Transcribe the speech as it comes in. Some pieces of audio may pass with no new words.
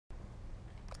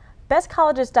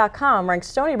BestColleges.com ranks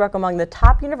Stony Brook among the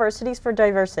top universities for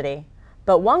diversity.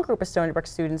 But one group of Stony Brook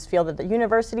students feel that the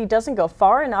university doesn't go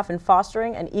far enough in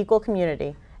fostering an equal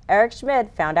community.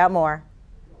 Schmid found out more.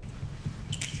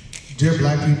 Dear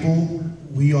Black people,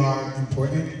 we are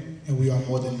important and we are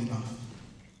more than enough.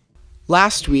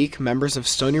 Last week, members of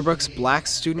Stony Brook's Black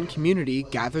student community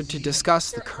gathered to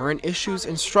discuss the current issues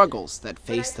and struggles that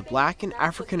face the Black and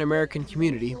African American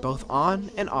community both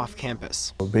on and off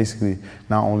campus. Basically,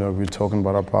 not only are we talking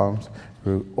about our problems,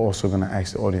 we're also going to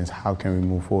ask the audience, how can we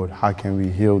move forward? How can we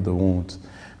heal the wounds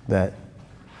that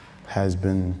has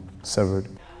been severed?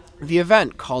 The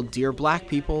event, called Dear Black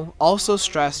People, also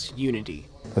stressed unity.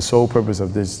 The sole purpose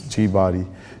of this G-body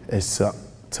is to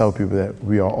tell people that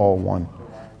we are all one.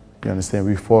 You understand?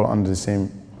 We fall under the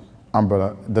same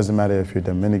umbrella. It doesn't matter if you're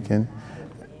Dominican.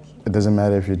 It doesn't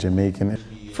matter if you're Jamaican.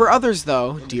 For others,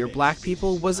 though, Dear Black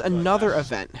People was another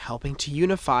event helping to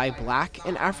unify Black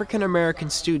and African American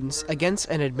students against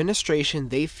an administration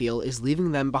they feel is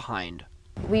leaving them behind.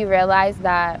 We realize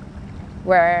that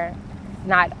we're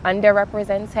not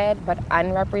underrepresented, but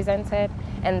unrepresented,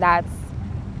 and that's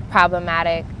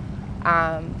problematic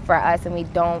for us, and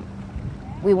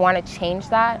we want to change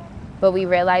that. But we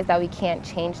realize that we can't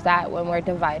change that when we're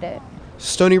divided.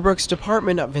 Stony Brook's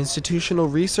Department of Institutional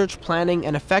Research Planning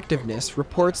and Effectiveness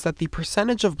reports that the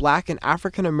percentage of Black and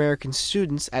African American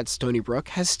students at Stony Brook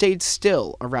has stayed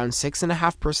still around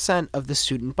 6.5% of the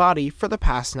student body for the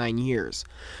past 9 years.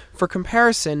 For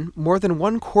comparison, more than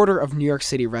 1/4 of New York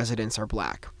City residents are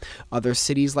Black. Other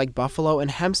cities like Buffalo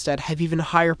and Hempstead have even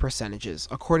higher percentages,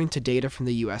 according to data from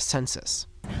the U.S. Census.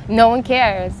 No one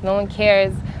cares. No one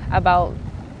cares about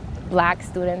Black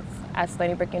students at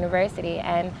Stony Brook University,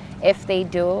 and if they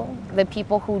do, the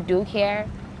people who do care,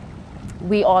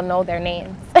 we all know their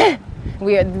names.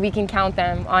 we can count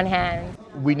them on hand.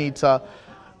 We need to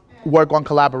work on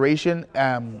collaboration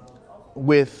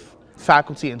with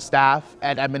faculty and staff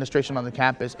and administration on the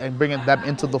campus and bringing them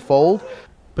into the fold.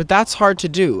 But that's hard to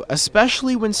do,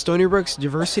 especially when Stony Brook's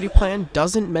diversity plan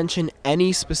doesn't mention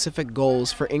any specific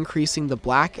goals for increasing the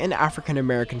Black and African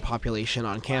American population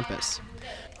on campus.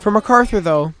 For MacArthur,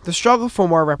 though, the struggle for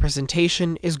more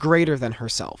representation is greater than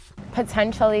herself.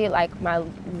 Potentially, like, my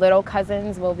little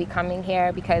cousins will be coming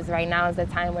here because right now is the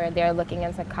time where they're looking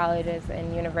into colleges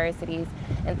and universities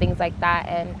and things like that,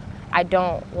 and I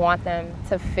don't want them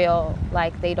to feel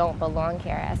like they don't belong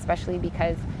here, especially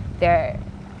because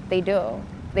they do.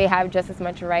 They have just as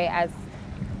much right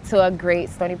to a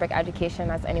great Stony Brook education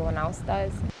as anyone else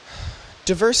does.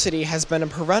 Diversity has been a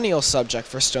perennial subject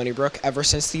for Stony Brook ever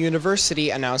since the university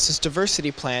announced its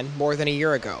diversity plan more than a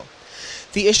year ago.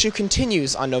 The issue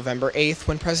continues on November 8th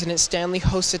when President Stanley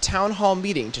hosts a town hall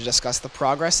meeting to discuss the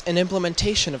progress and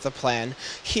implementation of the plan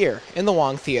here in the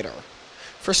Wong Theater.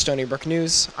 For Stony Brook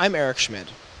News, I'm Schmid.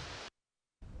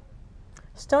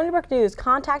 Stony Brook News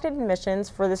contacted admissions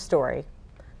for this story.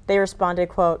 They responded,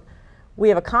 quote, "We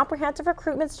have a comprehensive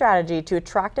recruitment strategy to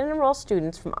attract and enroll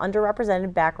students from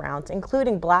underrepresented backgrounds,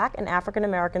 including Black and African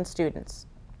American students."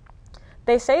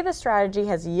 They say the strategy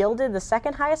has yielded the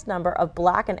second highest number of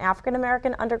Black and African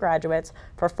American undergraduates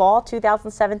for fall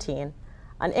 2017,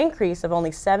 an increase of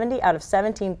only 70 out of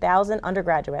 17,000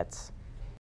 undergraduates.